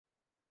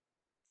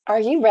Are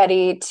you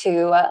ready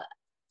to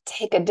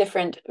take a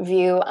different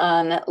view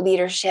on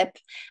leadership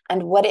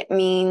and what it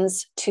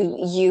means to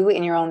you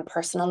in your own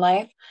personal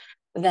life?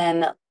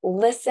 Then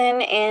listen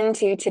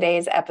into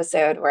today's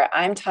episode where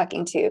I'm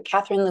talking to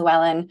Catherine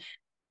Llewellyn.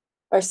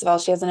 First of all,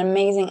 she has an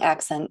amazing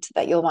accent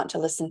that you'll want to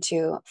listen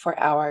to for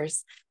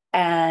hours.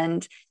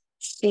 And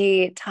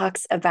she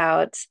talks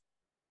about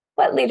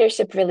what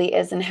leadership really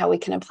is and how we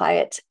can apply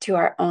it to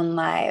our own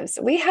lives.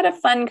 We had a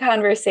fun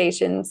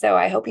conversation, so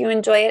I hope you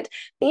enjoy it.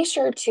 Be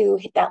sure to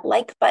hit that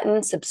like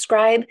button,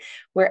 subscribe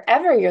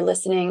wherever you're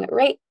listening,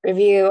 rate,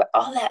 review,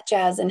 all that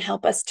jazz, and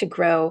help us to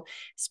grow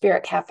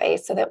Spirit Cafe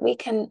so that we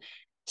can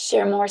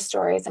share more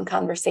stories and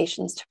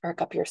conversations to perk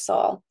up your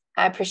soul.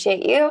 I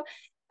appreciate you,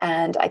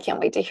 and I can't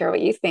wait to hear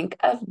what you think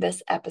of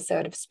this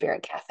episode of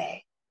Spirit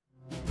Cafe.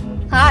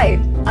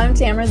 Hi, I'm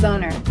Tamara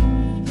Zoner.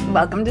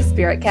 Welcome to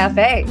Spirit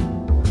Cafe.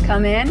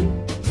 Come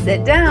in,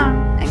 sit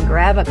down, and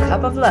grab a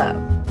cup of love.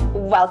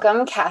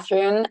 Welcome,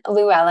 Catherine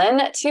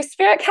Llewellyn, to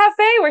Spirit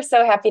Cafe. We're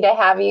so happy to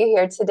have you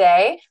here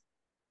today.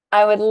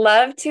 I would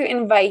love to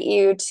invite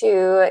you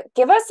to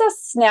give us a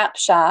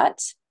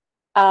snapshot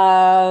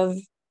of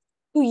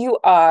who you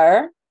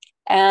are.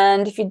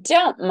 And if you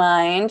don't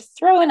mind,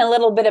 throw in a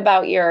little bit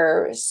about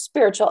your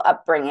spiritual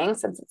upbringing,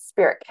 since it's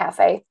Spirit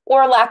Cafe,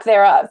 or lack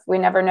thereof. We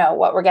never know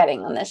what we're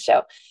getting on this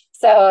show.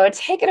 So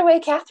take it away,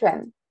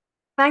 Catherine.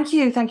 Thank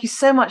you. Thank you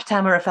so much,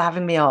 Tamara, for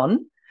having me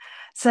on.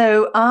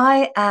 So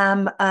I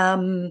am,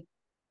 I'm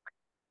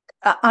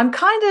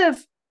kind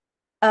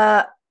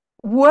of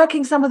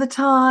working some of the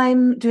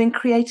time, doing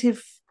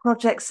creative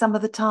projects some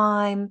of the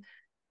time,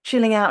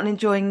 chilling out and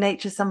enjoying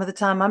nature some of the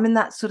time. I'm in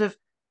that sort of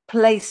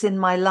place in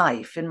my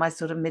life, in my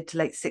sort of mid to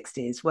late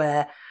 60s,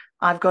 where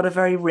I've got a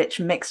very rich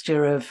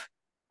mixture of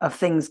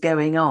things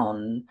going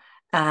on.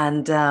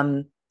 And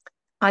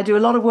I do a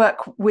lot of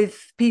work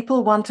with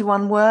people,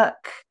 one-to-one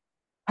work,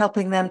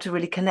 helping them to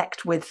really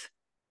connect with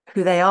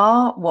who they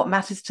are, what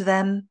matters to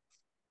them,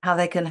 how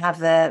they can have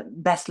their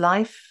best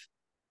life.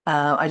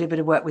 I do a bit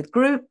of work with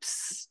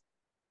groups.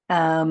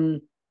 I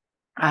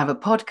have a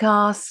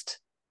podcast,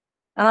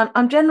 and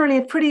I'm generally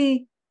a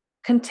pretty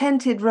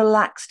contented,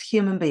 relaxed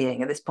human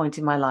being at this point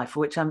in my life, for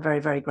which I'm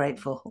very, very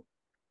grateful.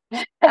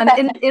 And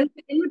in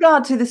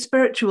regard to the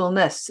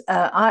spiritualness,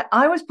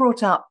 I was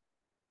brought up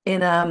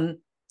in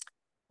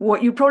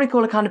what you probably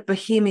call a kind of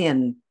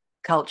bohemian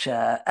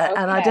culture. Okay.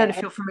 And I don't know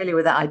if you're familiar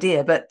with that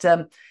idea, but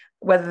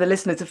whether the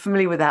listeners are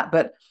familiar with that,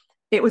 but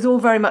it was all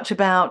very much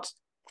about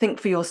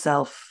think for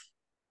yourself.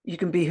 You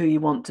can be who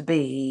you want to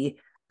be.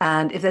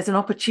 And if there's an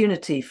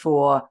opportunity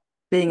for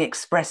being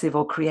expressive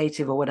or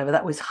creative or whatever,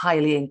 that was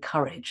highly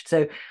encouraged.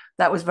 So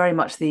that was very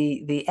much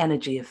the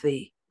energy of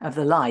the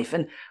life.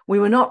 And we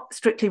were not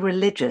strictly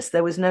religious.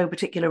 There was no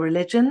particular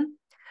religion,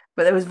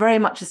 but there was very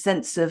much a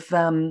sense of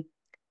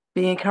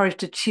being encouraged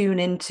to tune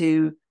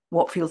into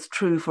what feels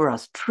true for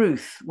us.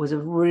 Truth was a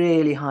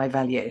really high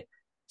value.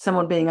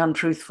 Someone being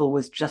untruthful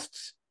was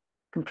just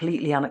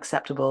completely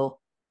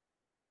unacceptable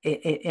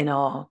in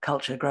our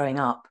culture growing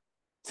up.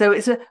 So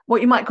it's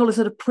what you might call a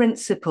sort of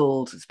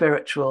principled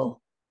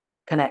spiritual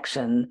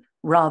connection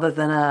rather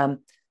than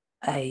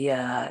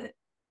a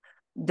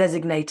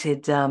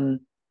designated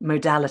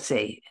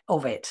modality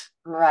of it.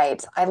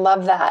 Right. I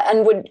love that.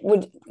 And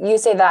would you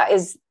say that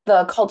is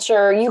the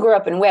culture? You grew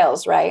up in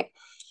Wales, right?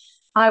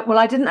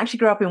 I didn't actually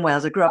grow up in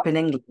Wales. I grew up in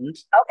England.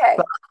 Okay.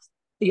 But,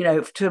 you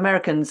know, to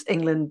Americans,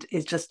 England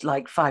is just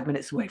like 5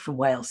 minutes away from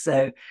Wales.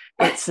 So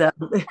it's,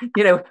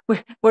 you know,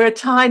 we're a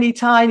tiny,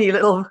 tiny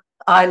little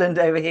island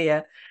over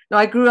here. No,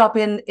 I grew up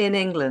in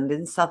England,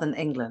 in southern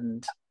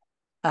England,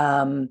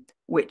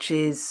 which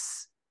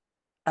is,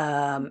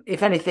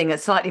 if anything, a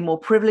slightly more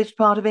privileged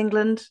part of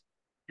England,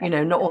 you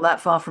know, not all that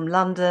far from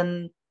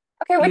London.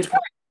 Okay, which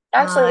part?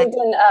 I actually lived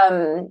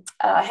in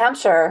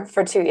Hampshire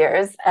for 2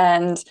 years,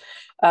 and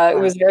it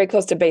was very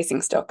close to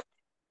Basingstoke.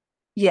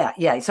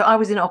 Yeah. So I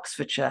was in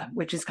Oxfordshire,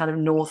 which is kind of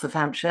north of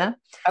Hampshire.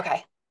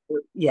 Okay.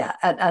 Yeah,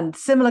 and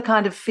similar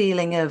kind of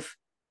feeling of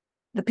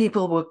the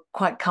people were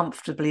quite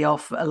comfortably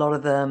off, a lot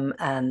of them,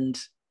 and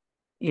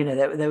you know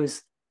there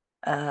was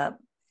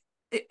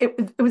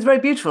it was very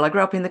beautiful. I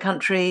grew up in the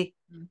country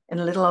in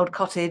a little old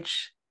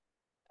cottage.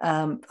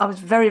 I was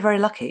very, very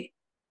lucky.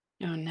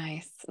 Oh,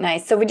 nice.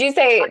 Nice. So would you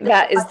say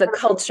that is the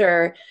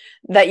culture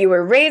that you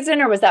were raised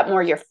in, or was that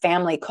more your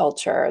family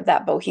culture,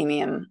 that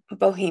bohemian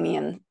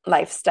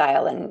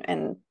lifestyle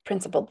and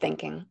principled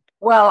thinking?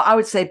 Well, I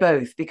would say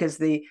both, because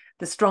the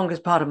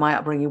strongest part of my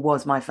upbringing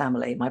was my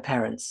family, my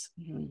parents.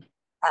 Mm-hmm.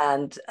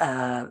 And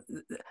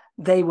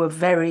they were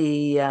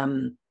very,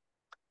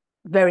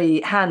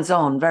 very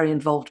hands-on, very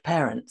involved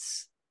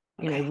parents,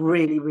 you know,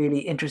 really,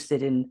 really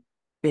interested in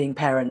being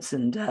parents.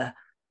 And,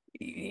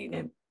 you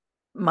know,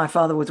 my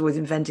father was always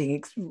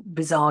inventing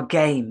bizarre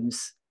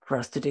games for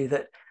us to do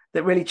that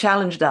really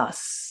challenged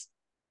us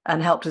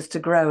and helped us to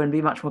grow and be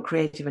much more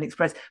creative and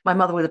express. My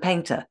mother was a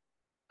painter.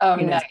 Oh,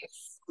 you know,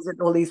 nice.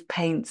 all these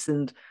paints,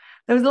 and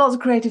there was lots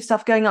of creative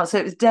stuff going on. So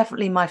it was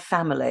definitely my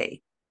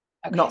family,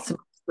 not so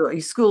much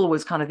school. School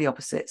was kind of the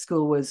opposite.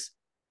 School was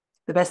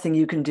the best thing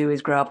you can do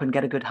is grow up and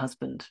get a good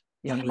husband,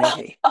 young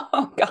lady.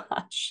 Oh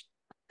gosh.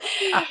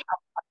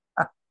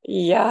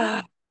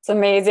 Yeah. It's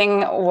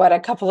amazing what a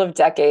couple of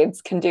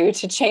decades can do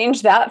to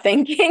change that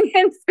thinking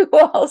in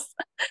schools.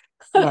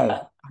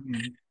 No.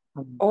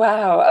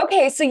 Wow.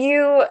 Okay. So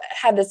you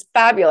had this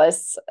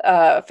fabulous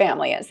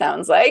family, it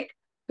sounds like,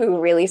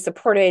 who really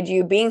supported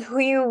you being who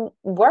you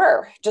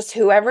were, just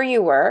whoever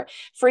you were,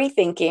 free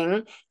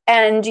thinking.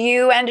 And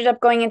you ended up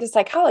going into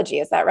psychology.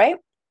 Is that right?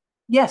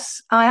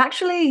 Yes, I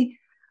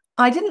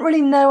didn't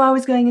really know I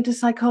was going into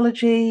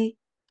psychology.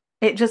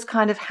 It just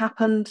kind of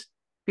happened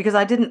because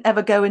I didn't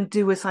ever go and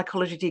do a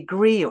psychology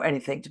degree or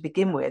anything to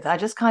begin with. I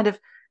just kind of,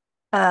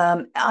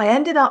 I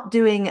ended up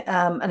doing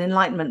an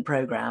enlightenment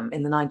program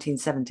in the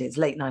 1970s,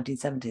 late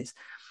 1970s,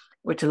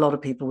 which a lot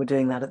of people were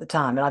doing that at the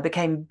time. And I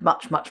became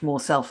much, much more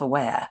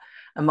self-aware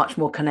and much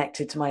more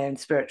connected to my own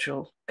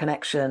spiritual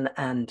connection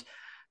and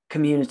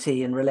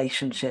community and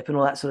relationship and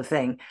all that sort of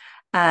thing.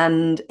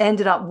 And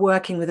ended up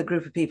working with a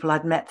group of people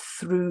I'd met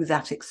through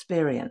that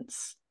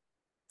experience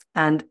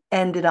and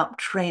ended up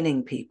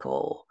training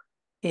people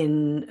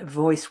in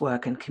voice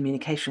work and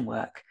communication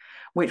work,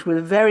 which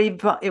was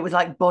it was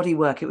like body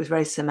work. It was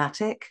very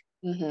somatic.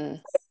 Mm-hmm.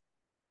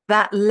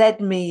 That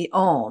led me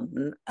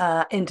on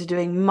into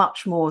doing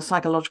much more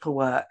psychological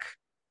work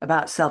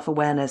about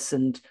self-awareness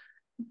and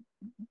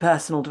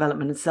personal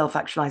development and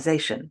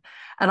self-actualization.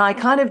 And I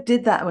kind of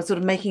did that. I was sort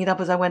of making it up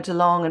as I went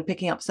along and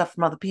picking up stuff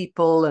from other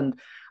people. And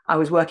I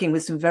was working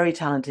with some very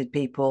talented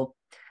people.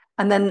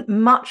 And then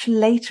much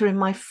later in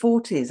my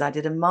 40s, I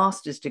did a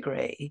master's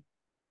degree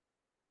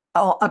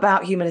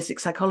about humanistic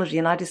psychology.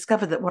 And I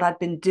discovered that what I'd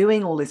been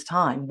doing all this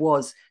time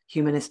was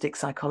humanistic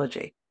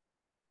psychology.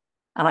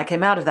 And I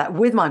came out of that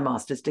with my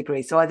master's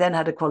degree. So I then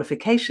had a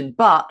qualification,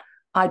 but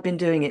I'd been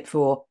doing it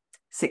for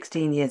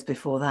 16 years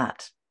before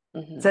that.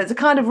 Mm-hmm. So it's a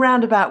kind of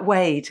roundabout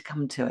way to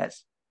come to it.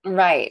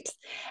 Right.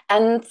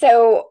 And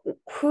so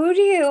who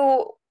do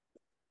you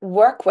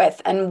work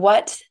with and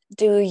what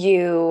do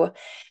you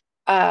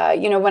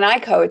when I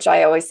coach,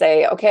 I always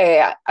say,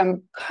 okay,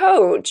 I'm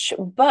coach,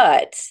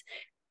 but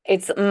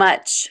it's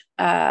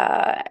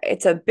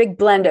it's a big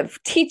blend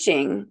of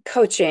teaching,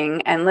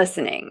 coaching, and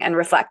listening and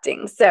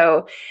reflecting.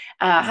 So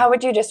how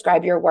would you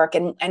describe your work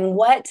and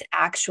what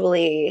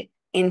actually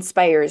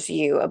inspires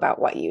you about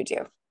what you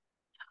do?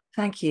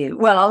 Thank you.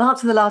 Well, I'll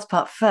answer the last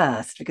part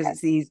first because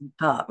it's the easy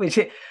part.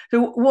 So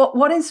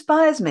what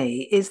inspires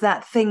me is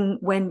that thing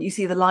when you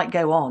see the light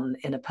go on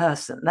in a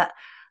person,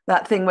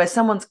 that thing where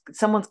someone's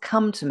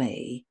come to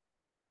me,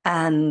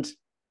 and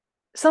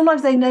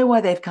sometimes they know why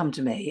they've come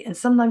to me, and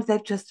sometimes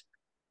they've just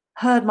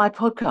heard my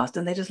podcast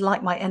and they just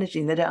like my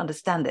energy and they don't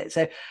understand it.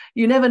 So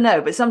you never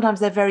know, but sometimes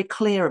they're very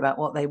clear about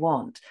what they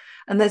want.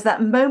 And there's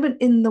that moment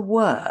in the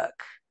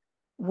work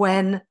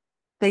when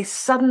they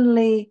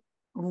suddenly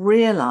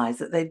realize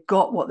that they've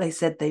got what they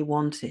said they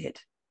wanted.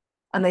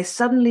 And they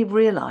suddenly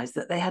realize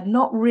that they had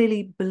not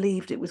really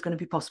believed it was going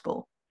to be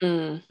possible,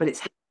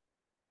 but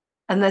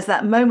and there's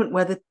that moment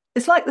where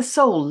it's like the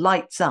soul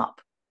lights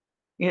up.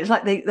 It's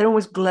like they're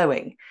always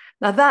glowing.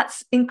 Now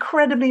that's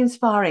incredibly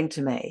inspiring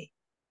to me.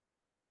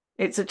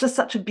 It's just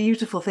such a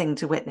beautiful thing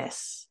to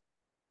witness.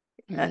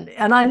 And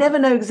I never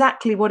know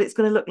exactly what it's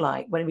going to look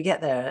like when we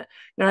get there.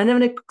 I never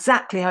know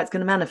exactly how it's going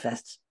to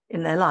manifest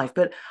in their life,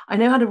 but I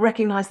know how to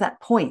recognize that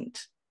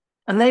point.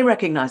 And they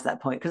recognize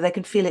that point because they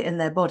can feel it in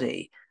their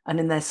body and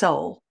in their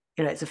soul.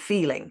 It's a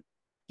feeling.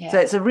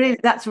 Yeah. So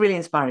that's really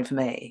inspiring for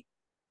me.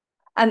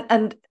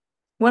 And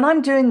when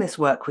I'm doing this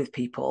work with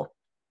people,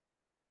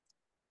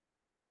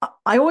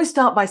 I always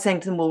start by saying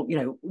to them, well,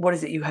 what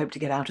is it you hope to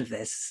get out of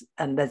this?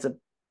 And there's a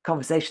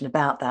conversation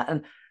about that.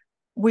 And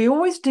we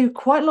always do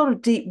quite a lot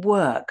of deep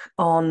work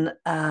on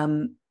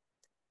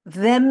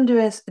them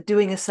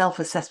doing a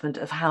self-assessment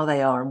of how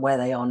they are and where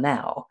they are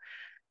now,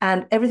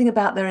 and everything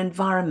about their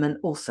environment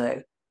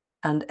also,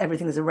 and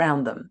everything that's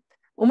around them,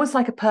 almost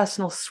like a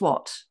personal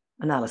SWOT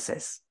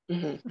analysis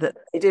that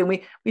they do. And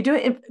we do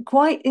it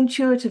quite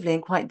intuitively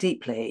and quite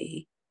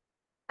deeply,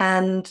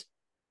 and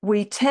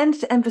we tend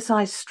to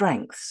emphasize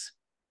strengths,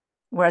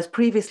 whereas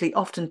previously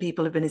often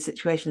people have been in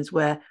situations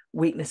where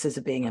weaknesses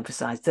are being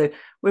emphasized. So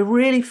we're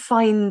really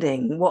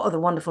finding what are the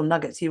wonderful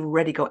nuggets you've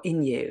already got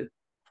in you.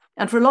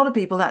 And for a lot of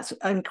people, that's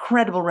an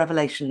incredible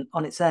revelation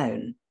on its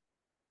own.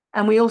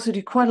 And we also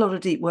do quite a lot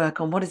of deep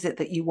work on what is it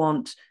that you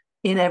want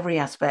in every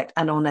aspect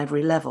and on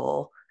every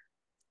level,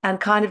 and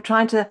kind of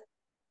trying to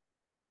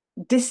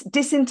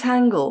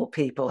disentangle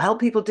people, help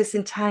people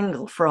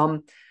disentangle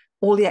from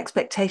all the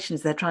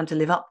expectations they're trying to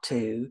live up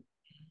to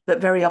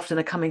that very often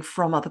are coming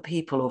from other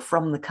people or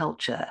from the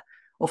culture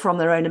or from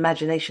their own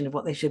imagination of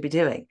what they should be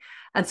doing,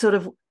 and sort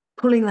of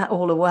pulling that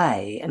all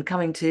away and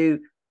coming to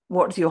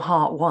what does your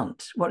heart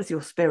want? What does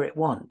your spirit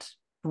want?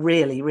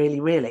 Really,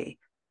 really, really.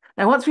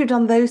 Now, once we've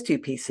done those two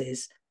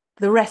pieces,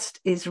 the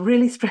rest is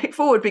really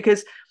straightforward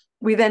because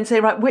we then say,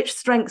 right, which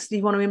strengths do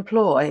you want to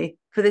employ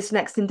for this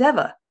next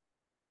endeavor?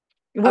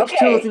 Which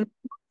tools,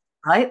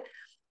 right?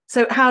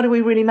 So how do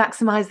we really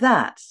maximize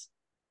that?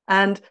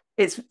 And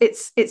it's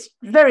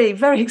very,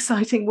 very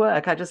exciting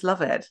work. I just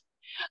love it.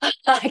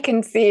 I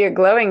can see you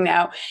glowing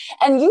now.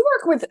 And you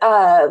work with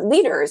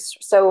leaders.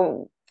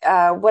 So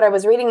what I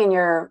was reading in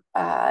your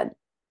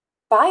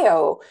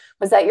bio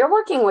was that you're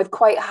working with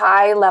quite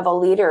high level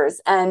leaders.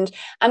 And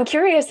I'm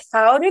curious,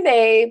 how do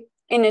they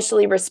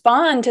initially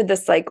respond to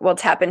this, like, well,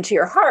 tap into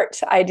your heart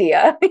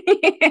idea?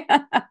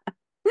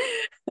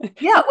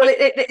 Yeah, well,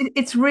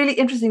 it's really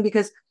interesting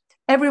because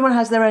everyone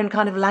has their own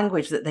kind of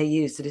language that they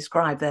use to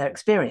describe their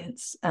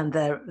experience and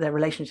their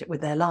relationship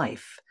with their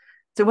life.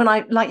 So when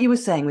I, like you were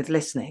saying with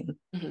listening,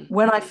 Mhm.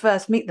 when I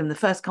first meet them, the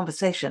first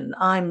conversation,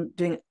 I'm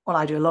doing, well,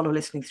 I do a lot of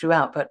listening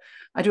throughout, but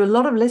I do a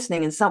lot of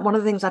listening. And one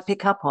of the things I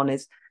pick up on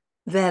is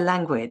their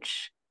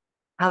language,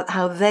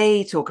 how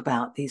they talk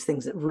about these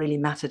things that really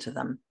matter to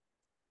them.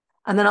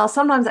 And then I'll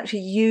sometimes actually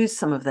use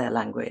some of their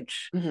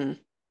language Mhm.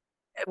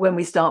 when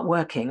we start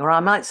working, or I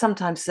might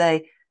sometimes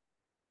say,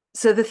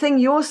 so the thing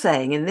you're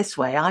saying in this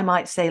way, I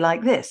might say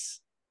like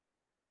this.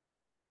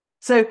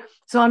 So,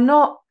 so I'm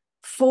not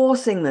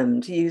forcing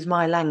them to use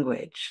my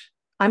language.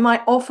 I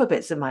might offer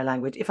bits of my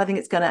language if I think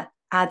it's going to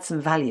add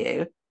some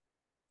value,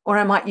 or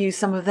I might use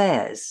some of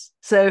theirs.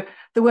 So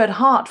the word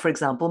heart, for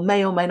example,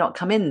 may or may not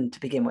come in to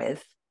begin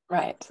with.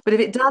 Right. But if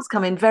it does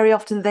come in, very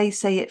often they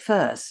say it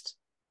first.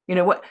 You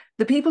know what?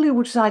 The people who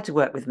would decide to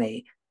work with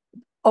me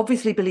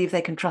obviously believe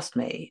they can trust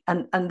me,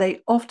 and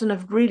they often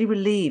are really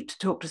relieved to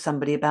talk to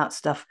somebody about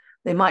stuff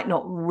they might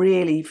not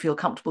really feel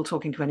comfortable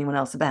talking to anyone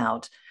else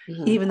about,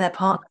 Mhm. even their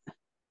partner,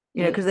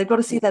 you know, because they've got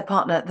to see their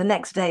partner the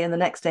next day and the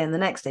next day and the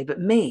next day. But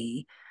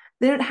me,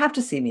 they don't have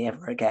to see me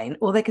ever again,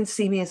 or they can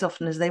see me as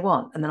often as they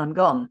want, and then I'm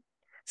gone.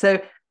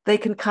 So they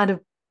can kind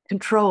of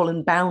control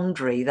and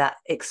boundary that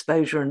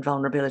exposure and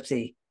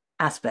vulnerability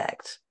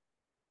aspect.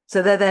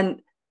 So they're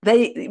then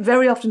they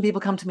very often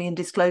people come to me and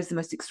disclose the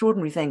most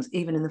extraordinary things,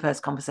 even in the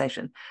first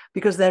conversation,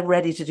 because they're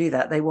ready to do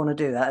that. They want to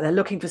do that. They're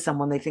looking for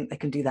someone they think they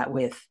can do that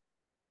with.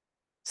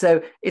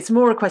 So it's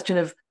more a question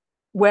of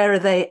where are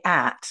they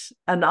at,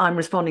 and I'm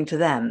responding to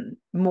them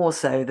more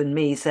so than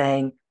me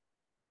saying,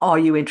 "Are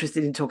you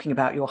interested in talking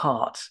about your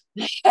heart?"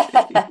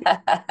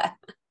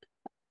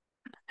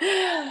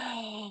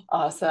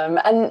 Awesome.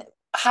 And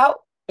how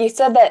you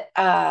said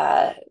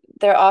that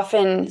they're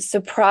often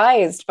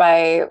surprised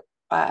by,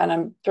 and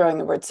I'm throwing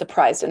the word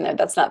surprised in there,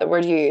 that's not the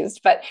word you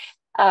used, but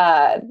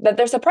that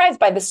they're surprised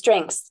by the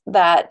strengths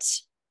that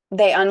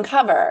they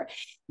uncover.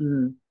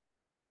 Mm.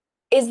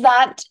 Is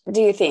that,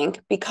 do you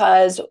think,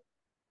 because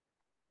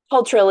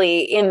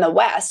culturally in the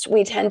West,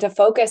 we tend to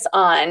focus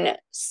on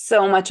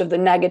so much of the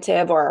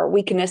negative or our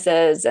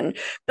weaknesses and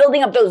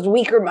building up those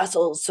weaker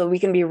muscles so we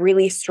can be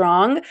really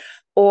strong?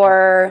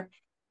 Or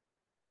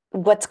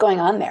what's going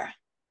on there?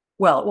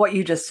 Well, what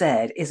you just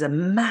said is a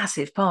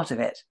massive part of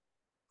it.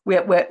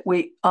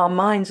 Our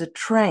minds are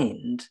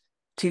trained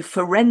to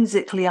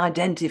forensically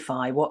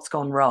identify what's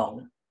gone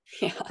wrong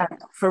Yeah. and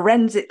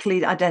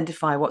forensically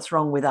identify what's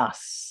wrong with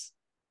us.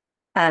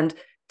 And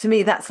to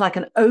me, that's like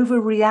an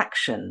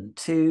overreaction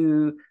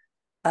to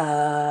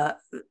uh,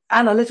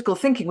 analytical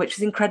thinking, which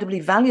is incredibly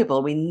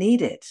valuable. We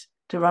need it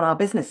to run our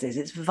businesses.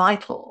 It's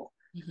vital.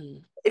 Mm-hmm.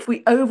 If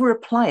we over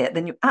apply it,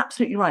 then you're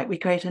absolutely right. We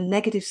create a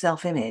negative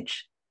self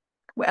image.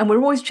 And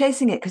we're always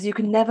chasing it because you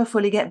can never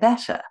fully get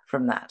better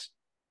from that.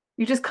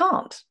 You just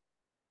can't.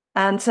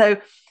 And so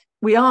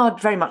we are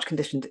very much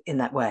conditioned in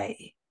that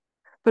way.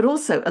 But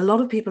also, a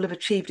lot of people have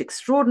achieved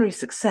extraordinary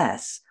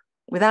success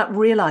without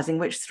realizing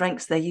which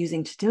strengths they're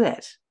using to do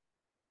it.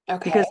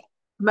 Okay. Because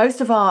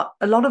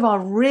a lot of our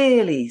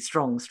really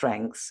strong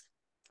strengths,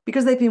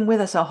 because they've been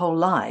with us our whole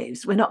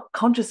lives, we're not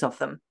conscious of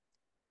them.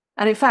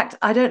 And in fact,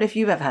 I don't know if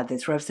you've ever had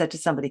this where I've said to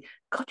somebody,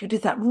 God, you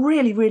did that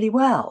really, really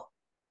well.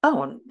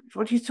 Oh, and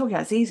what are you talking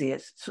about? It's easy.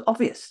 It's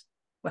obvious.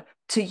 Well,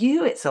 to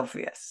you, it's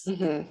obvious.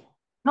 Mm-hmm.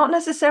 Not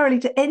necessarily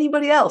to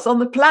anybody else on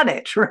the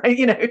planet, right?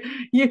 You know,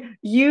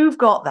 you've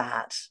got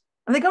that.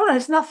 And they go, no,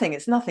 it's nothing,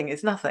 it's nothing,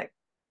 it's nothing.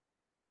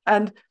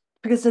 And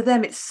because to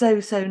them it's so,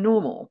 so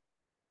normal.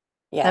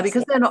 Now, Yes.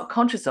 because they're not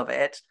conscious of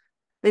it,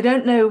 they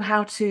don't know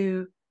how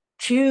to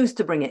choose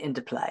to bring it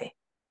into play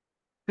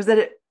because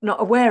they're not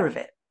aware of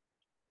it.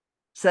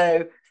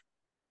 So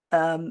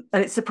and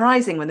it's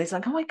surprising when they're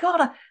like, oh my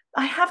God,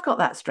 I have got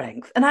that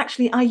strength. And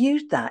actually I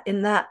used that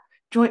in that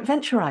joint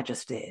venture I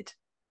just did.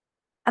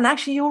 And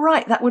actually, you're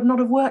right. That would not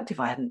have worked if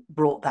I hadn't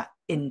brought that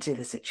into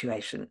the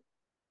situation.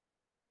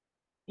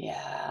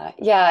 Yeah.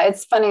 Yeah.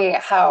 It's funny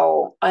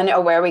how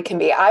unaware we can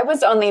be. I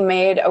was only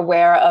made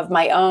aware of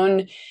my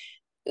own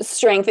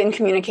strength in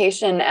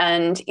communication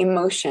and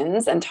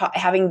emotions and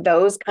having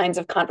those kinds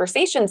of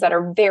conversations that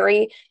are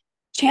very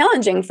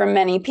challenging for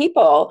many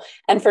people.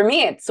 And for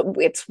me,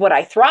 it's what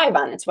I thrive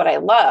on. It's what I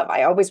love.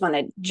 I always want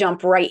to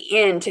jump right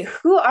into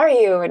who are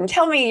you and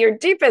tell me your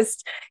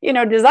deepest,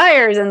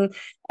 desires,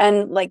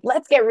 and like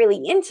let's get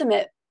really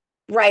intimate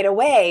right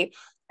away.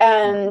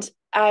 And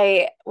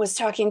I was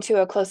talking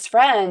to a close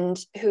friend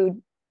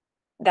who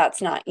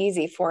that's not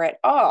easy for at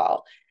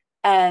all.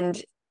 And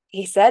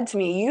he said to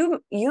me,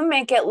 you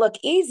make it look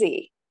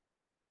easy.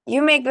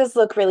 You make this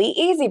look really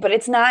easy, but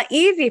it's not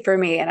easy for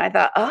me. And I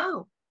thought,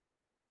 oh,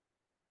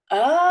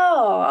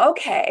 Oh,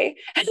 okay.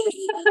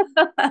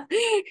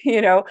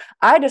 You know,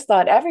 I just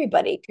thought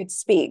everybody could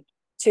speak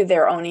to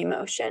their own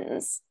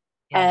emotions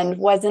Yes. and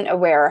wasn't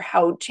aware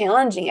how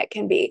challenging it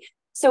can be.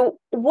 So,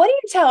 what do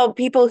you tell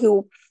people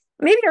who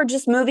maybe are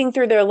just moving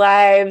through their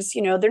lives?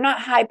 You know, they're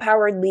not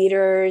high-powered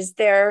leaders,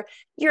 they're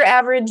your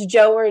average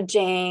Joe or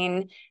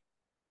Jane.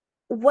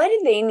 What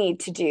do they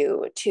need to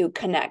do to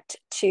connect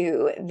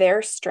to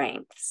their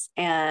strengths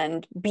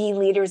and be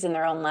leaders in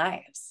their own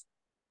lives?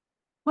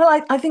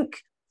 Well, I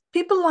think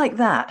people like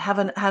that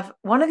have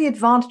one of the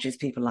advantages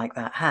people like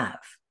that have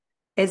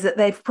is that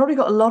they've probably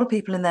got a lot of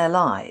people in their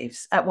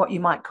lives at what you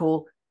might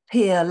call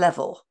peer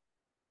level,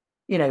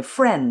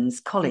 friends,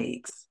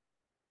 colleagues.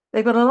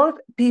 They've got a lot of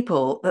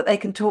people that they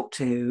can talk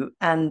to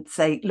and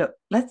say, look,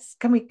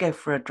 can we go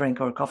for a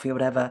drink or a coffee or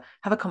whatever,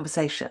 have a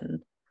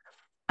conversation.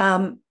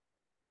 Um,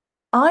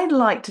 I'd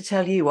like to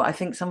tell you what I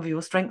think some of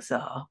your strengths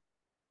are.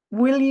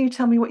 Will you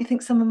tell me what you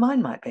think some of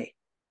mine might be?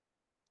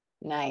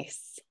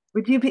 Nice.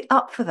 Would you be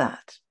up for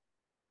that?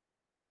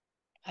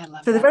 I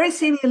love So the that. very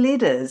senior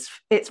leaders,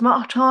 it's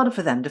much harder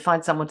for them to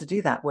find someone to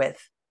do that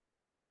with.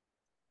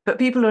 But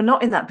people who are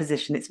not in that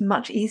position, it's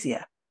much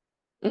easier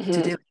to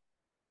Mhm. do.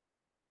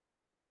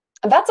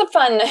 That's a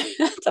fun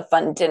that's a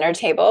fun dinner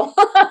table.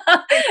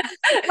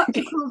 It's such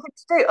a cool thing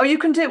to do. Or you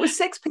can do it with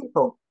six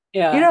people.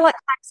 Yeah. Like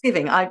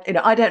Thanksgiving. I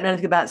don't know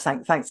anything about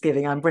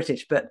Thanksgiving. I'm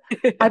British, but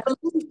I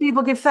believe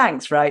people give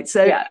thanks, right?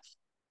 So Yeah.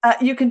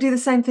 you can do the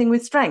same thing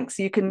with strengths.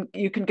 You can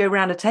go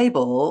around a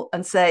table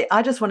and say,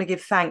 I just want to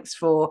give thanks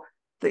for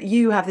that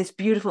you have this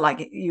beautiful,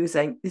 like you were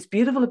saying, this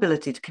beautiful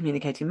ability to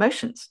communicate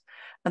emotions.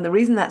 And the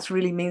reason that's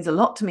really means a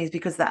lot to me is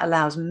because that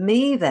allows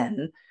me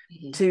then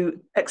Mhm.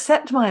 to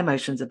accept my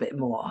emotions a bit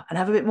more and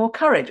have a bit more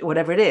courage or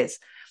whatever it is.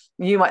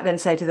 You might then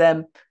say to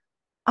them,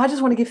 I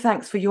just want to give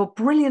thanks for your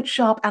brilliant,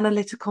 sharp,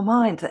 analytical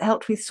mind that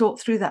helped me sort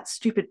through that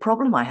stupid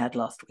problem I had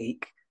last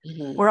week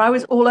Mhm. where I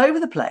was all over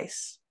the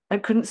place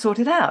and couldn't sort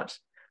it out.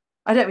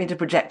 I don't mean to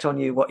project on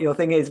you what your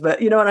thing is,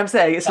 but you know what I'm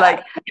saying? It's Yeah.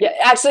 like, Yeah.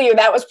 Actually,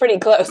 that was pretty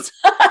close.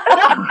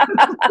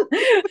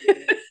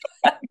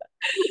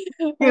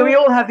 we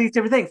all have these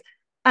different things.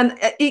 And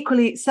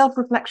equally, self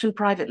reflection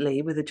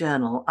privately with a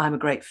journal, I'm a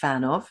great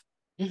fan of.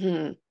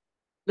 Mhm.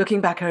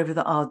 Looking back over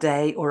our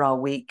day or our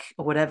week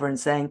or whatever and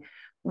saying,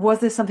 was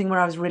there something where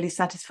I was really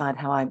satisfied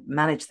how I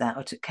managed that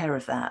or took care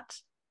of that?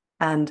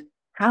 And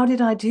how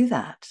did I do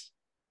that?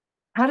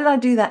 How did I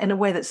do that in a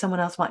way that someone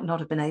else might not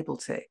have been able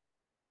to?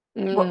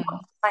 What Mm. did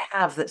I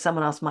have that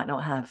someone else might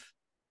not have?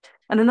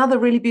 And another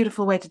really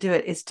beautiful way to do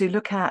it is to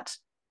look at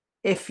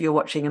if you're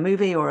watching a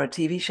movie or a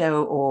TV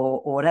show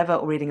or whatever,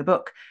 or reading a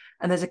book,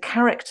 and there's a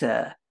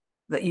character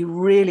that you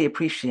really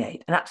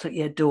appreciate and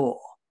absolutely adore.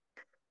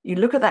 You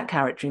look at that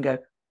character and go,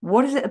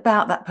 what is it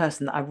about that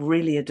person that I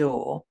really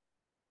adore?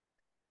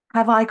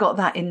 Have I got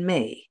that in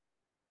me?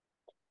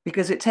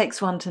 Because it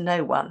takes one to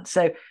know one.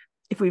 So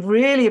if we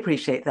really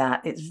appreciate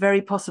that, it's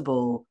very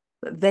possible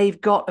that they've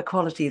got a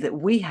quality that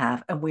we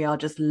have and we are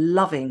just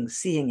loving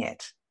seeing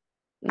it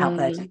out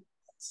there. Mm.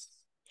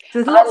 So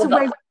there's I lots of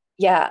love, ways.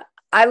 yeah,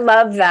 I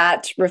love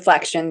that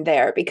reflection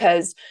there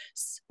because,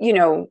 you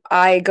know,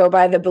 I go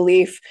by the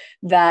belief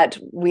that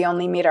we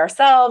only meet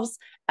ourselves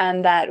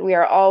and that we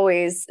are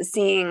always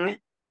seeing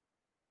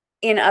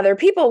in other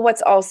people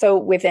what's also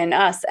within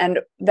us. And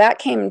that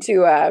came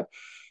to a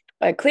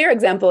clear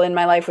example in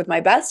my life with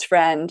my best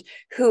friend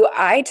who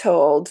I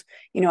told,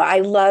 you know, I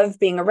love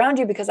being around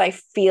you because I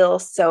feel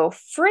so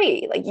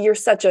free. Like you're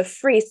such a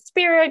free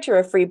spirit, you're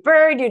a free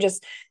bird,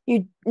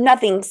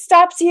 nothing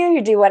stops you,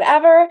 you do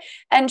whatever.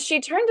 And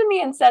she turned to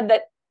me and said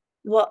that,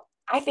 well,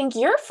 I think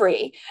you're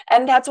free.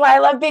 And that's why I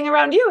love being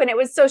around you. And it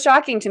was so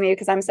shocking to me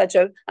because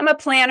I'm a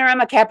planner,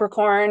 I'm a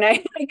Capricorn,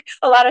 I like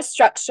a lot of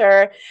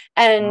structure.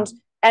 And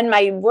and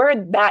my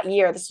word that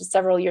year, this was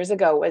several years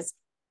ago,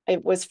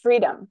 it was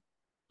freedom.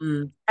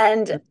 Mm.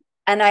 and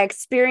and I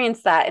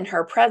experienced that in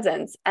her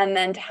presence, and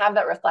then to have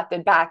that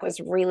reflected back was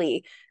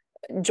really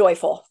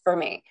joyful for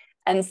me.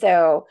 And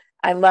so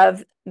I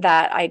love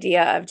that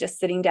idea of just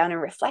sitting down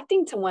and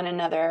reflecting to one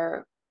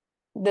another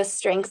the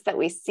strengths that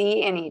we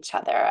see in each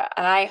other.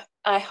 And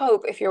I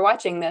hope if you're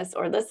watching this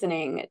or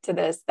listening to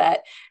this that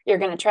you're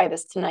going to try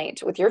this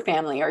tonight with your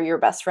family or your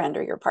best friend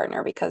or your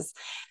partner, because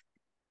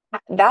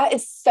that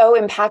is so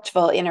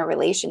impactful in a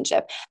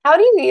relationship. How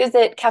do you use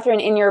it, Catherine,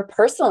 in your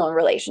personal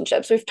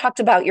relationships? We've talked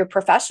about your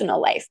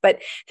professional life,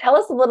 but tell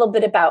us a little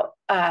bit about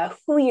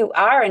who you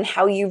are and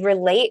how you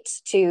relate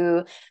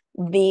to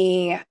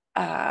the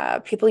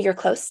people you're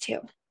close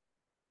to.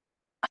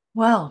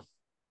 Well,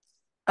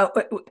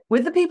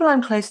 with the people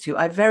I'm close to,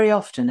 I very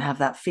often have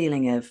that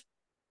feeling of,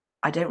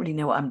 I don't really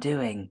know what I'm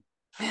doing.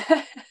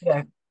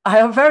 I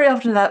have very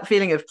often that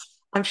feeling of,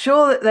 I'm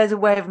sure that there's a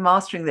way of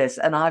mastering this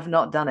and I've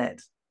not done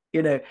it,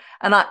 and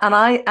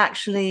I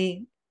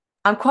actually,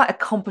 I'm quite a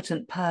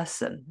competent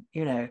person.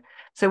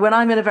 So when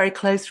I'm in a very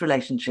close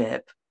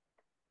relationship,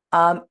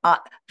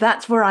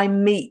 that's where I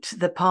meet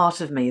the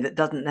part of me that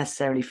doesn't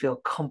necessarily feel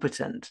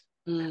competent.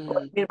 What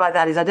I Mm. mean by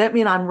that is I don't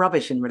mean I'm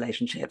rubbish in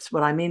relationships.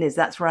 What I mean is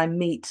that's where I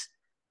meet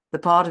the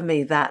part of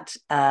me that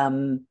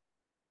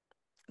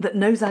that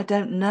knows I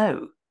don't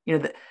know.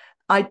 That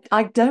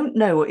I don't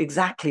know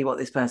exactly what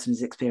this person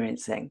is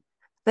experiencing.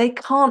 They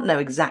can't know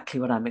exactly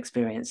what I'm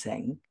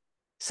experiencing.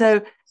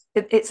 So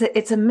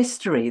it's a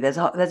mystery. There's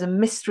a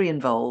mystery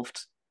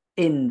involved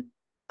in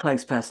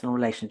close personal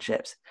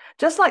relationships,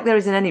 just like there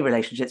is in any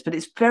relationships, but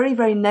it's very,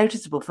 very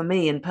noticeable for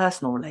me in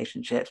personal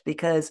relationships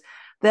because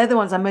they're the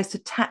ones I'm most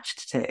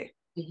attached to.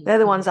 Mm-hmm. They're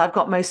the ones I've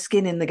got most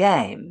skin in the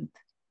game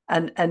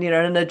and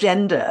an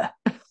agenda,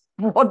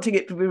 wanting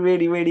it to be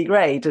really, really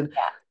great and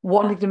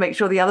wanting to make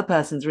sure the other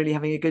person's really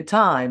having a good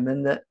time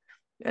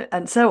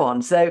and so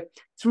on. So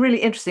it's really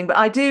interesting. But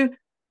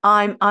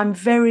I'm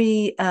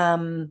very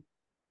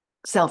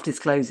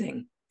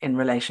self-disclosing in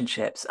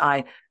relationships.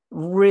 I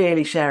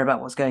really share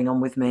about what's going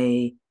on with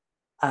me.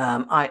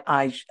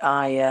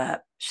 I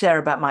share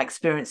about my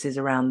experiences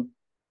around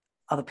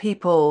other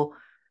people.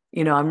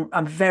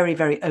 I'm very,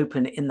 very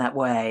open in that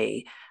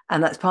way.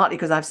 And that's partly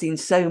because I've seen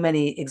so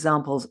many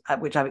examples at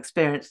which I've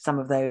experienced some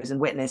of those and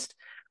witnessed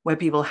where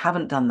people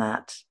haven't done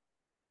that.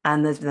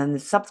 And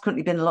there's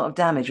subsequently been a lot of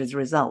damage as a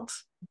result.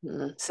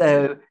 Mm-hmm.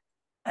 So,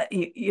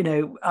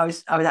 I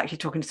was actually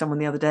talking to someone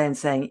the other day and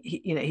saying,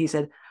 he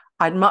said,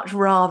 I'd much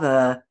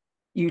rather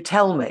you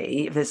tell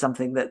me if there's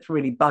something that's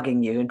really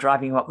bugging you and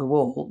driving you up the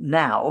wall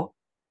now,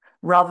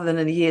 rather than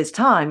in a year's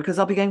time, because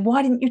I'll be going,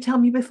 why didn't you tell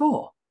me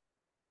before?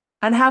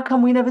 And how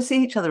come we never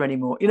see each other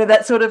anymore?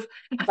 That sort of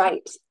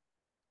right.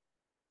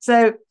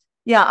 So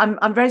yeah,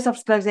 I'm very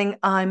self-disclosing.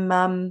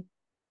 I'm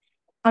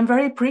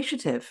very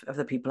appreciative of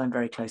the people I'm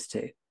very close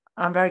to.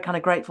 I'm very kind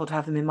of grateful to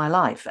have them in my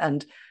life,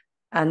 and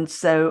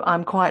so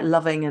I'm quite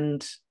loving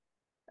and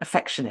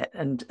affectionate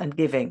and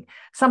giving.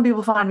 Some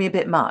people find me a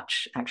bit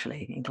much,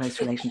 actually, in close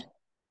relationships.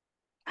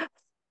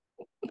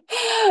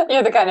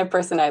 You're the kind of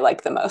person I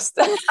like the most.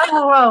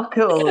 Oh, well,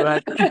 cool.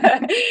 Right.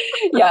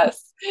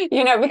 Yes.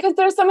 Because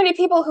there's so many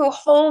people who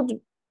hold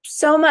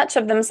so much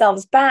of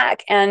themselves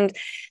back. And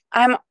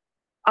I'm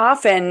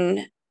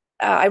often,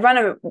 I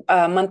run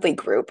a monthly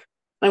group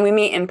and we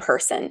meet in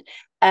person.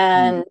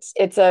 And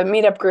it's a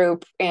meetup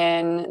group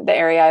in the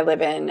area I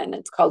live in, and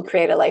it's called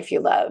Create a Life You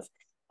Love.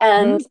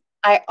 And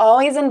I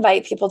always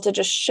invite people to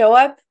just show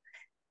up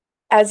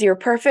as your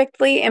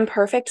perfectly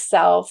imperfect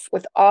self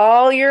with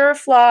all your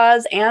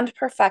flaws and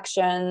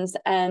perfections,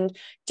 and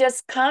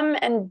just come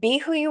and be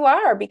who you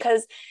are,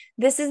 because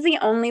this is the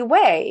only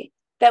way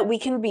that we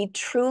can be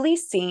truly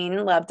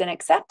seen, loved, and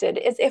accepted,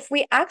 is if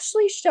we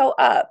actually show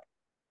up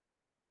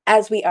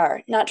as we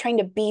are, not trying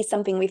to be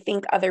something we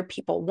think other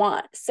people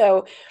want.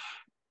 So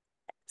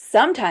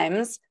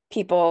sometimes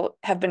people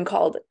have been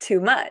called too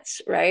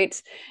much,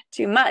 right?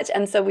 Too much.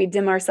 And so we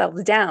dim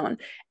ourselves down.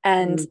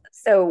 And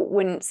so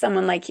when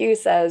someone like you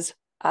says,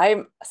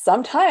 I'm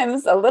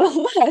sometimes a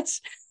little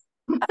much,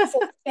 I say,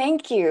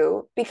 thank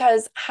you,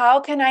 because how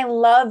can I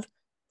love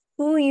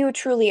who you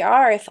truly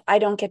are if I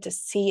don't get to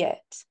see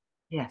it?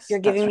 Yes. You're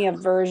giving me a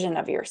version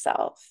of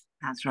yourself.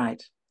 That's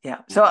right. Yeah.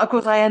 So of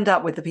course I end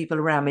up with the people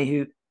around me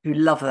who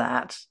love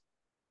that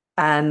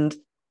and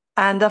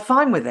are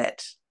fine with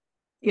it.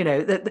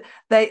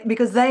 That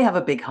because they have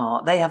a big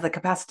heart, they have the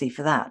capacity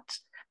for that.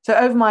 So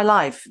over my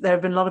life, there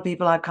have been a lot of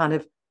people I've kind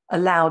of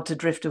allowed to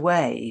drift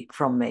away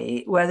from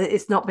me where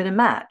it's not been a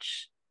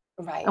match.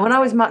 Right. And when I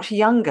was much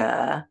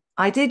younger,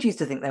 I did used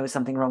to think there was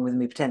something wrong with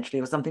me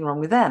potentially, or something wrong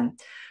with them.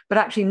 But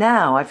actually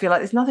now I feel like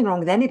there's nothing wrong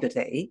with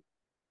anybody.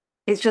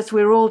 It's just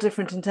we're all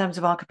different in terms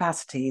of our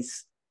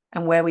capacities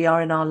and where we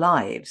are in our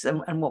lives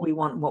and what we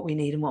want, what we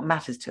need, and what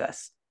matters to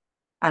us.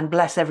 And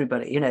bless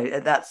everybody.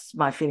 That's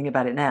my feeling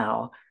about it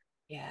now.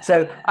 Yeah.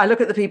 So I look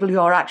at the people who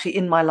are actually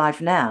in my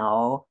life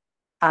now,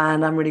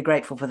 and I'm really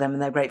grateful for them,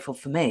 and they're grateful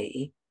for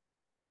me.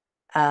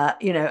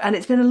 And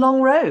it's been a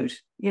long road.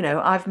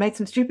 I've made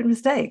some stupid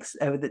mistakes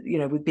over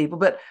with people,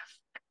 but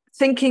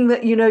thinking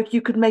that,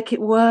 you could make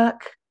it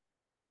work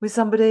with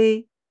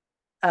somebody,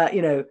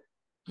 but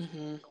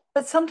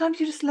sometimes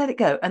you just let it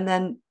go. And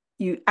then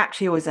you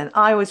actually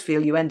I always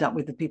feel you end up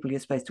with the people you're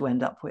supposed to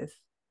end up with.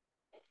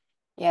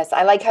 Yes,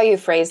 I like how you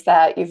phrase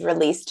that. You've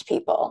released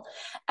people.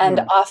 And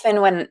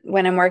often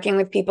when I'm working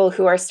with people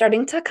who are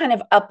starting to kind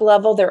of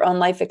up-level their own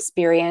life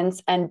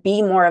experience and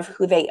be more of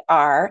who they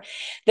are,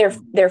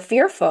 they're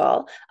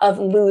fearful of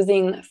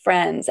losing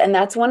friends. And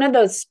that's one of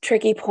those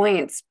tricky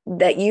points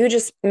that you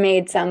just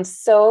made sound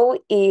so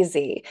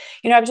easy.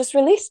 I've just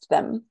released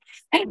them.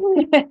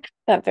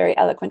 That very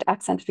eloquent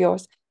accent of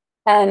yours.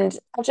 And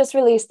I've just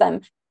released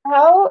them.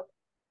 How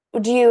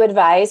do you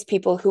advise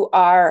people who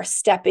are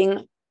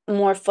stepping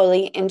more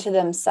fully into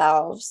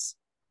themselves,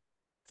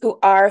 who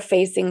are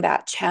facing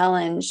that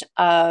challenge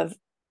of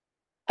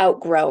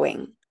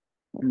outgrowing,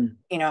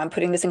 I'm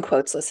putting this in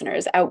quotes,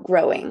 listeners,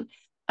 outgrowing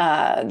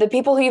the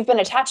people who you've been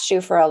attached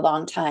to for a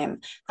long time?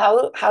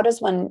 How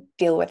does one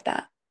deal with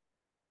that?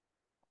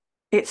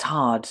 It's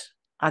hard.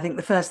 I think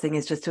the first thing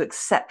is just to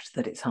accept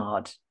that it's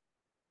hard.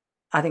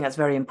 I think that's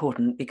very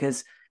important,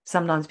 because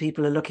sometimes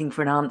people are looking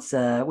for an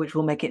answer which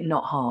will make it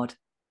not hard.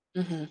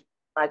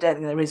 I don't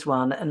think there is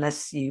one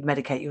unless you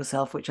medicate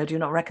yourself, which I do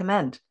not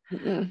recommend.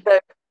 So,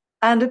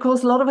 and of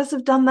course, a lot of us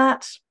have done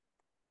that,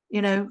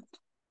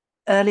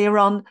 earlier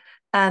on.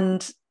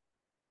 And,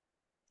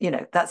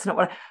 that's not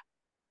what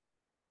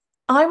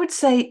I would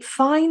say.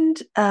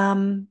 Find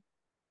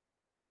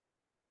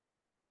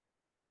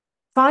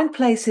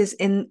places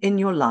in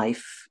your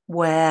life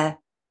where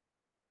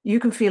you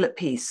can feel at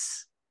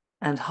peace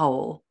and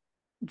whole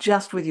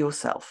just with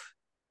yourself,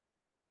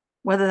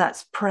 whether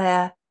that's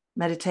prayer,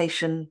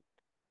 meditation,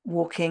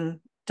 walking,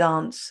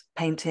 dance,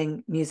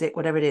 painting, music,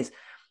 whatever it is.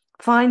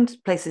 Find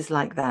places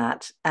like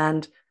that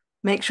and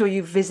make sure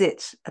you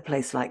visit a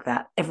place like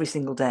that every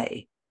single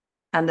day.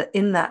 And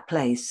in that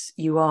place,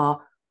 you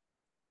are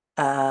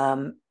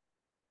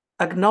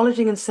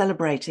acknowledging and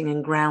celebrating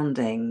and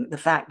grounding the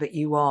fact that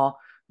you are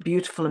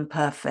beautiful and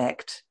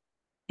perfect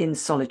in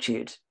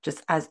solitude,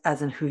 just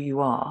as in who you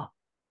are.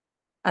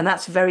 And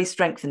that's very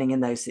strengthening in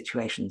those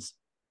situations.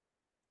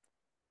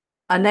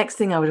 Our next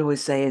thing I would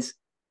always say is,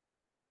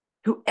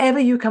 whoever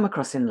you come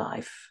across in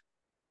life,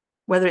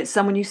 whether it's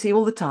someone you see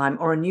all the time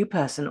or a new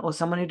person or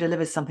someone who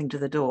delivers something to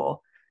the door,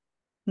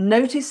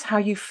 notice how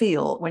you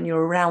feel when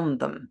you're around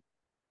them,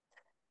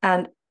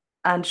 and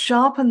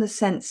sharpen the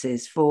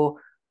senses for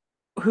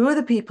who are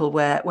the people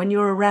where when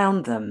you're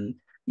around them,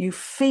 you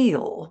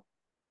feel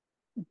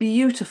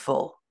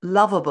beautiful,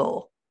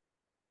 lovable,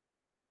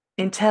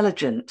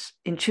 intelligent,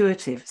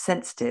 intuitive,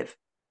 sensitive.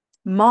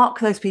 Mark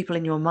those people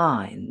in your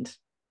mind.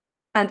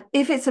 And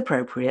if it's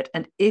appropriate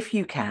and if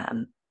you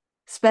can,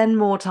 spend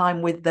more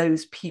time with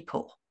those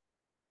people.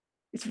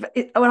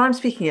 When I'm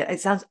speaking it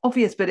sounds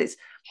obvious, but this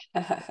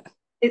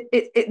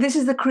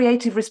is the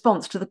creative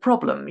response to the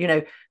problem.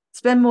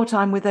 Spend more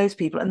time with those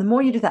people. And the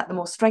more you do that, the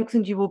more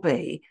strengthened you will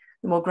be,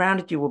 the more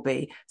grounded you will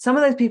be. Some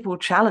of those people will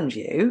challenge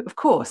you, of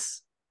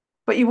course,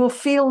 but you will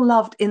feel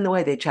loved in the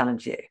way they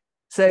challenge you.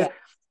 So, yeah.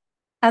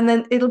 And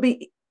then it'll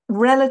be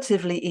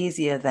relatively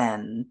easier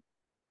then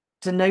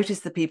to notice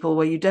the people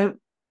where you don't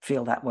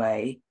feel that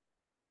way,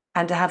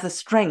 and to have the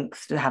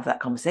strength to have that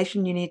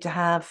conversation you need to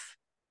have,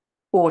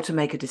 or to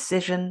make a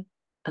decision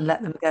and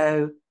let them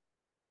go,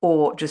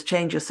 or just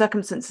change your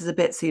circumstances a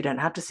bit so you don't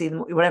have to see them,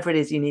 whatever it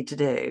is you need to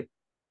do.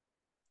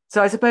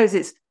 So I suppose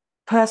it's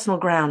personal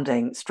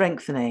grounding,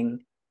 strengthening,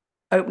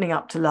 opening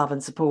up to love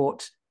and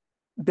support,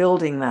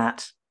 building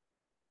that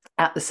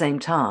at the same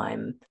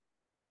time,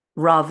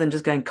 rather than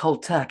just going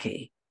cold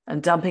turkey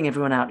and dumping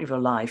everyone out of your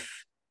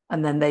life.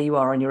 And then there you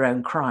are on your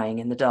own, crying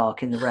in the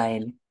dark, in the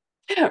rain.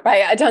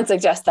 Right. I don't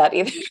suggest that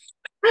either.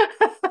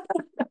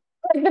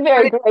 The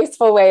very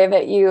graceful way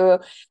that you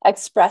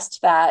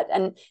expressed that.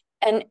 And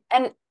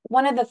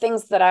one of the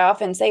things that I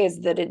often say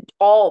is that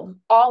all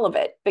of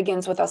it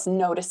begins with us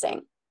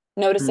noticing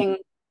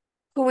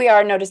who we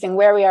are, noticing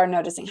where we are,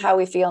 noticing how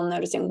we feel,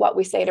 noticing what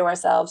we say to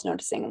ourselves,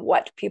 noticing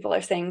what people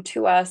are saying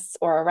to us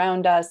or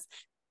around us,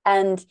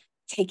 and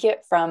take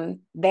it from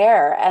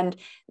there. And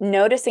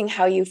noticing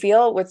how you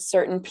feel with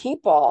certain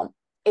people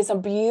is a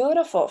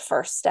beautiful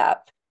first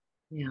step.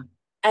 Yeah.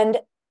 And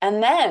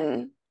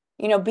then,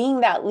 being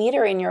that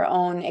leader in your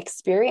own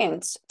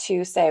experience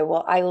to say,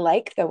 well, I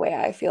like the way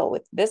I feel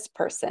with this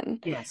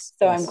person. Yes.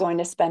 So I'm going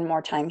to spend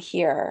more time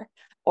here.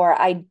 Or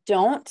I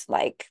don't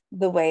like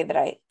the way that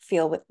I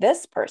feel with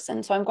this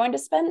person, so I'm going to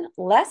spend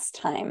less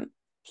time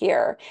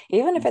here,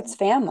 even if it's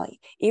family,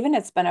 even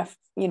if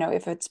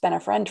it's been a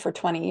friend for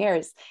 20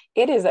 years,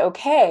 it is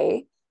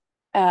okay.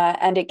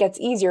 And it gets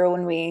easier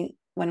when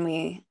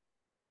we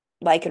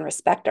like and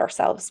respect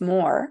ourselves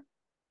more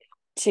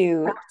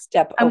to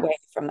step away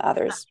from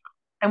others.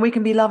 And we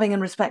can be loving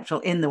and respectful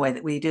in the way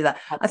that we do that.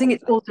 Absolutely. I think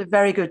it's also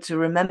very good to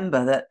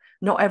remember that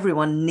not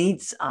everyone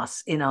needs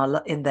us in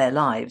their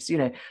lives.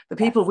 The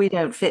people we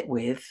don't fit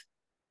with,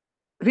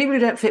 the people who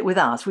don't fit with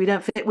us, we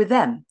don't fit with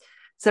them.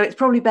 So it's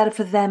probably better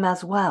for them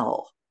as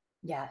well.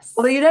 Yes.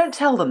 Although you don't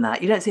tell them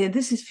that. You don't say,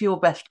 this is for your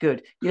best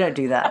good. You don't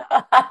do that.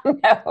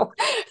 No.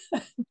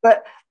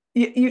 But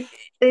you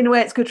in a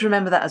way, it's good to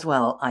remember that as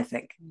well, I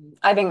think.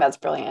 I think that's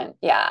brilliant.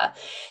 Yeah.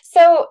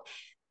 So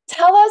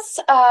tell us,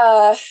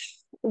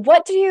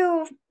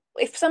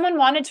 if someone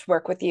wanted to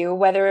work with you,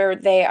 whether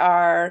they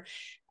are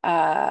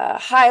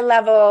high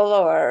level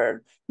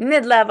or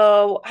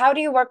mid-level, how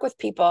do you work with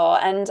people?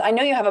 And I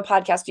know you have a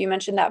podcast, you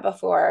mentioned that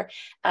before.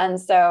 And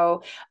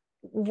so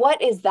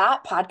what is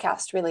that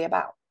podcast really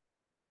about?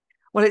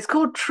 Well, it's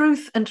called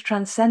Truth and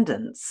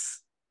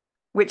Transcendence,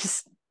 which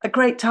is a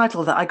great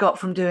title that I got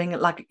from doing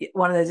like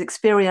one of those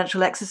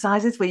experiential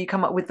exercises where you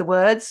come up with the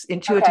words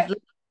intuitively.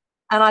 Okay.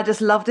 And I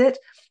just loved it.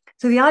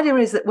 So the idea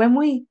is that when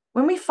we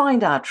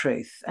find our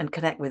truth and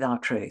connect with our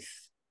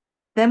truth,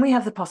 then we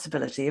have the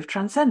possibility of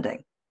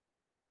transcending.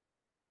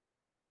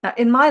 Now,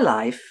 in my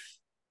life,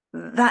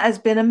 that has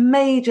been a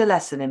major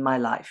lesson in my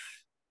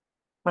life.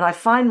 When I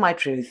find my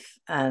truth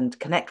and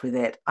connect with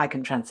it, I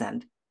can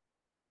transcend.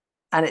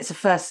 And it's a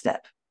first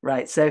step,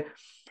 right? So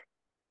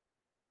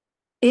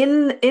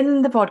in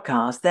the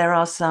podcast, there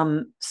are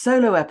some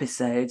solo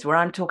episodes where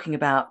I'm talking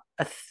about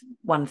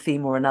one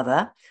theme or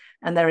another,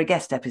 and there are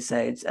guest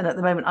episodes. And at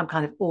the moment, I'm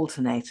kind of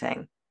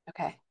alternating.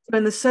 Okay. So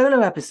in the solo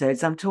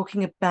episodes, I'm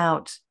talking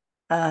about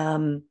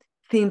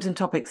themes and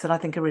topics that I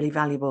think are really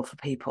valuable for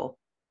people.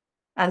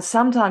 And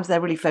sometimes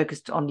they're really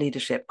focused on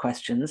leadership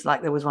questions.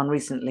 Like there was one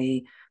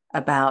recently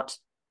about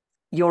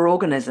your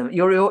organism,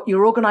 your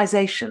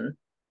organization,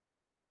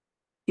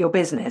 your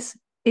business.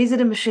 Is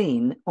it a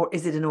machine or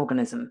is it an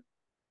organism?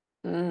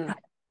 Mm. Now,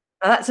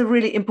 that's a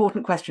really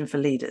important question for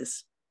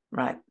leaders,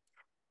 right?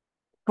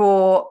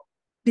 For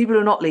people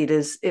who are not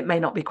leaders, it may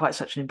not be quite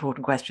such an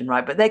important question,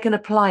 right? But they can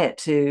apply it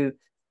to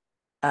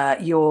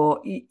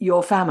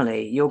your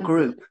family, your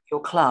group,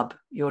 your club,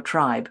 your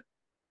tribe.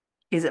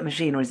 Is it a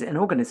machine or is it an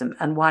organism?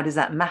 And why does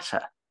that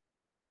matter?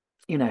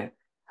 You know,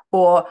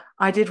 or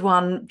I did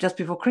one just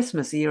before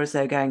Christmas a year or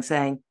so ago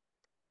saying,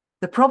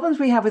 the problems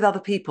we have with other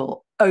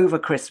people over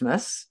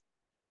Christmas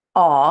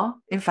are,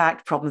 in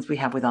fact, problems we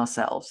have with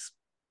ourselves.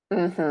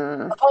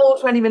 Mm-hmm. The whole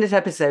 20-minute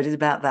episode is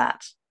about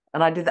that.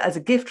 And I did that as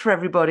a gift for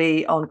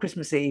everybody on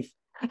Christmas Eve.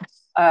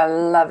 I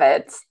love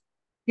it.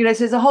 So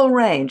there's a whole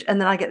range.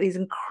 And then I get these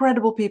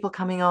incredible people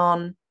coming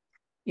on,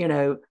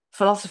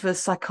 philosophers,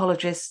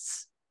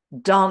 psychologists,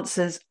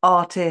 dancers,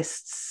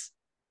 artists,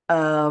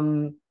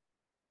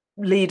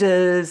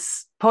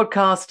 leaders,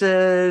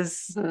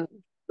 podcasters, and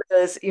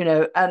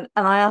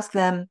I ask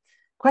them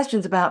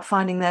questions about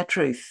finding their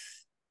truth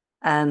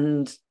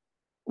and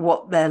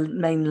what their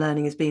main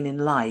learning has been in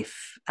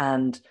life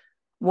and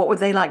what would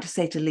they like to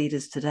say to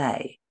leaders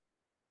today.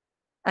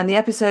 And the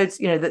episodes,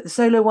 the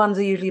solo ones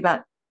are usually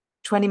about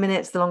 20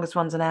 minutes, the longest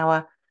one's an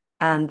hour,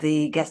 and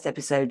the guest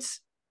episodes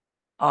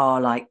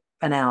are like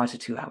an hour to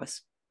 2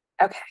 hours.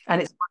 Okay.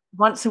 And it's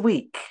once a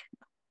week.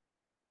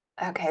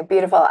 Okay,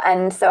 beautiful.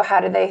 And so how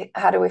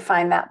do we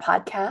find that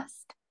podcast?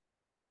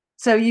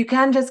 So you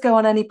can just go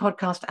on any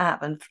podcast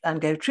app and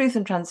go Truth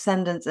and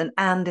Transcendence,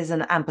 and is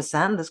an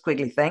ampersand, the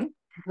squiggly thing.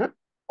 Mm-hmm.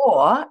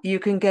 Or you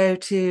can go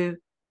to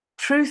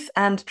Truth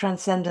and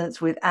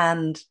Transcendence with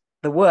and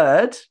the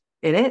word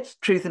in it,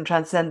 Truth and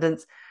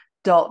Transcendence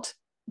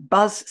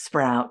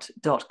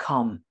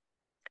 .buzzsprout.com.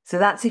 So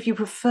that's if you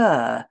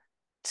prefer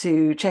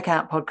to check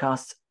out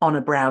podcasts on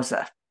a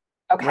browser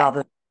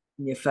rather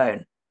than your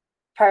phone.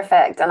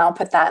 Perfect. And I'll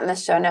put that in the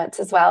show notes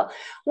as well.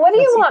 What do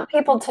you want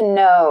people to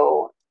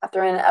know,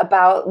 Catherine,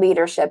 about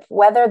leadership,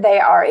 whether they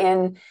are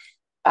in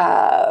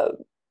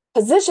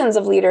positions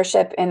of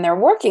leadership in their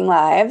working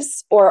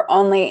lives or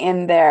only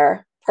in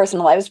their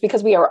personal lives,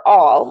 because we are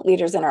all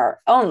leaders in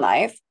our own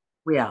life?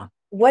 We are.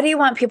 What do you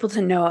want people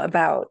to know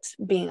about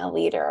being a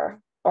leader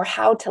or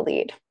how to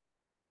lead?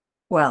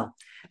 Well,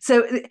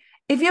 so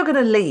if you're going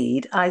to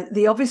lead,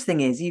 the obvious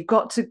thing is you've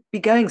got to be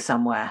going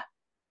somewhere.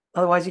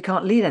 Otherwise, you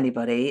can't lead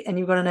anybody, and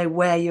you've got to know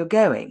where you're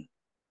going.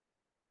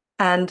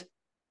 And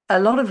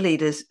a lot of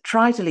leaders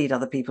try to lead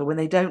other people when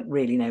they don't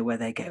really know where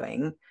they're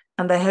going,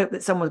 and they hope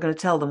that someone's going to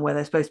tell them where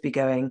they're supposed to be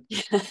going.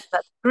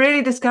 That's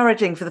really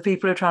discouraging for the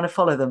people who are trying to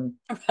follow them.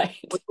 Right.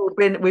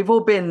 We've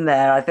all been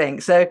there, I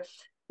think. So,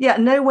 yeah,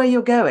 know where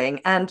you're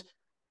going. And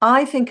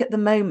I think at the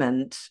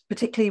moment,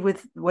 particularly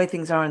with the way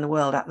things are in the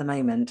world at the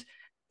moment,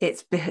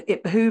 it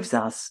behooves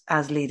us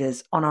as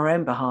leaders on our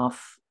own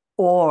behalf,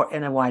 or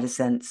in a wider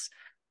sense,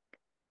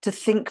 to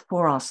think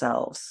for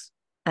ourselves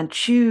and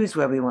choose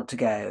where we want to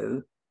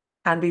go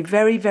and be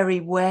very, very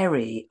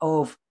wary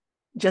of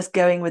just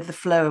going with the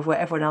flow of where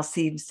everyone else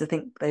seems to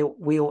think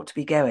we ought to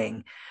be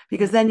going,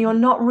 because then you're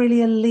not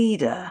really a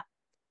leader.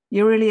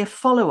 You're really a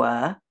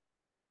follower,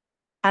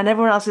 and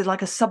everyone else is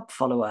like a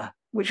sub-follower,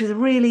 which is a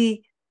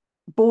really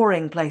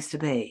boring place to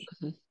be.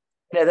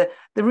 Mm-hmm.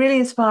 The really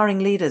inspiring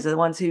leaders are the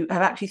ones who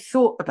have actually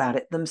thought about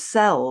it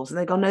themselves, and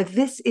they've gone, no,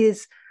 this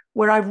is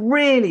where I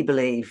really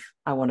believe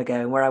I want to go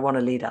and where I want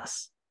to lead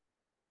us.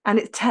 And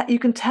you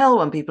can tell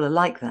when people are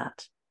like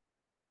that.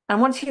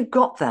 And once you've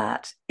got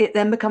that, it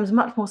then becomes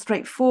much more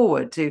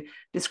straightforward to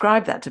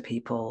describe that to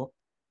people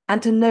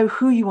and to know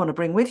who you want to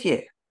bring with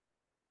you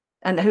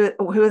and who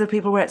are the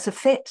people where it's a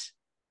fit.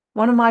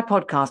 One of my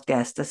podcast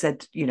guests, I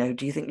said, do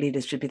you think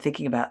leaders should be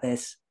thinking about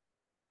this?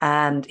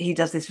 And he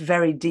does this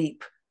very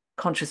deep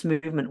conscious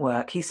movement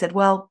work. He said,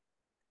 well,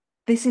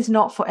 this is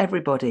not for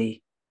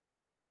everybody.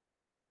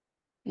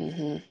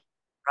 Mm-hmm.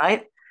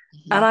 Right.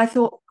 Mm-hmm. And I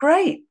thought,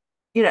 great.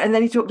 And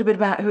then he talked a bit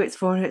about who it's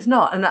for and who it's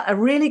not. And a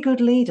really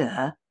good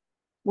leader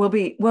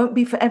won't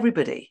be for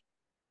everybody.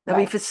 They'll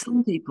be for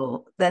some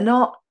people. They're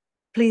not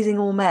pleasing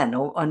all men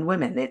and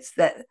women. It's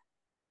that,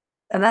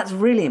 and that's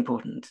really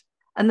important.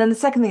 And then the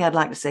second thing I'd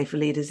like to say for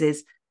leaders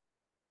is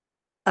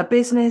a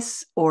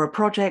business or a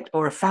project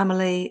or a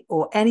family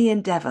or any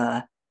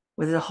endeavor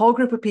with a whole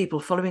group of people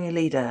following a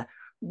leader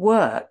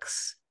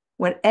works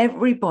when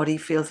everybody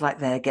feels like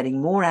they're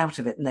getting more out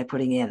of it than they're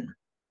putting in.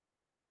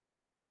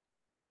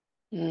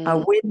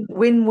 A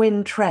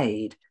win-win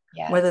trade,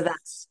 whether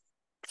that's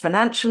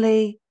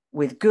financially,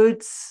 with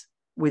goods,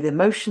 with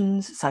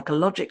emotions,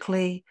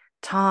 psychologically,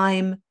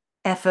 time,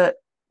 effort,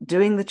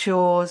 doing the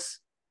chores,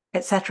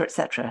 etc.,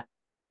 etc.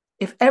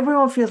 If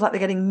everyone feels like they're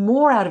getting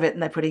more out of it than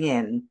they're putting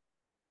in,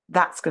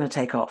 that's going to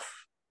take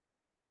off.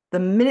 The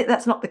minute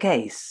that's not the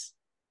case,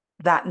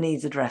 that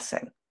needs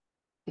addressing.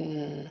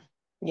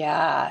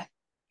 Yeah,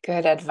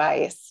 good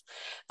advice.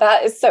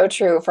 That is so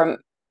true. From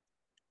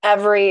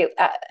every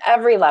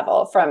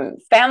level, from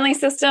family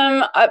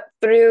system up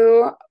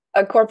through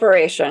a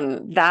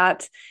corporation.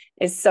 That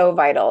is so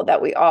vital,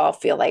 that we all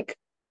feel like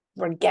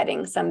we're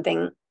getting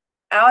something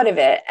out of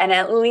it, and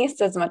at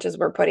least as much as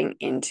we're putting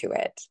into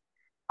it.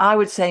 I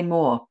would say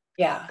more,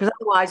 Yeah. because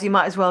otherwise you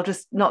might as well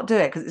just not do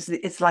it, because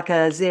it's like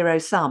a zero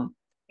sum.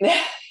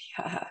 Yeah.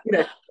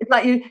 It's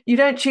like you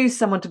don't choose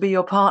someone to be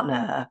your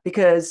partner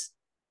because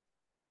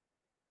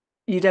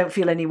you don't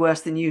feel any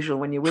worse than usual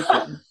when you're with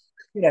them.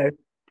 You know,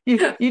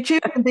 you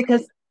choose them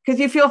because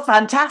you feel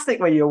fantastic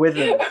when you're with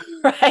them.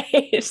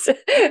 Right.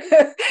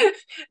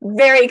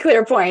 Very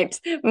clear point.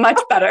 Much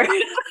better.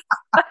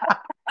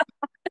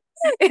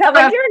 Yeah,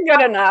 like you're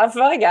good enough,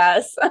 I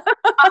guess.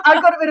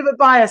 I've got a bit of a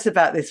bias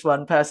about this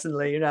one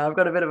personally. I've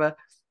got a bit of a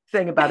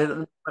thing about it.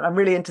 I'm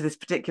really into this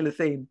particular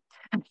theme.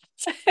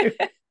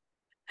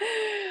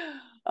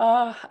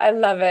 Oh, I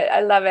love it.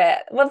 I love it.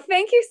 Well,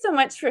 thank you so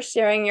much for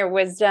sharing your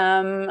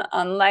wisdom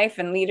on life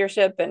and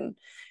leadership, and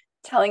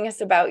telling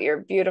us about your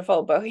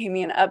beautiful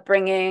bohemian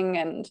upbringing.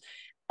 And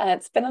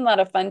it's been a lot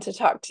of fun to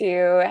talk to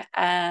you.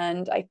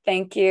 And I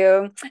thank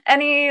you.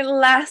 Any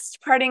last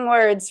parting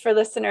words for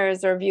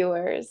listeners or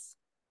viewers?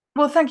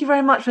 Well, thank you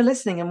very much for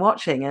listening and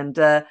watching. And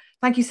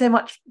thank you so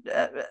much,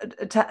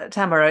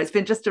 Tamara. It's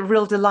been just a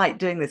real delight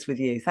doing this with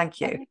you. Thank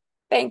you.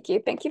 Thank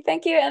you. Thank you.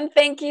 Thank you. And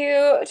thank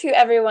you to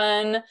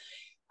everyone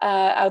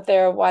out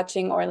there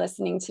watching or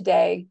listening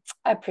today.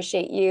 I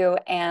appreciate you.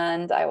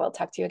 And I will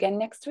talk to you again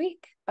next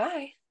week.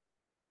 Bye.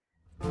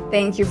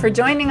 Thank you for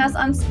joining us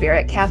on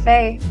Spirit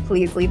Cafe.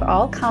 Please leave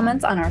all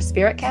comments on our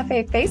Spirit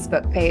Cafe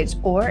Facebook page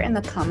or in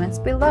the comments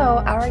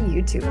below our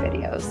YouTube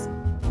videos.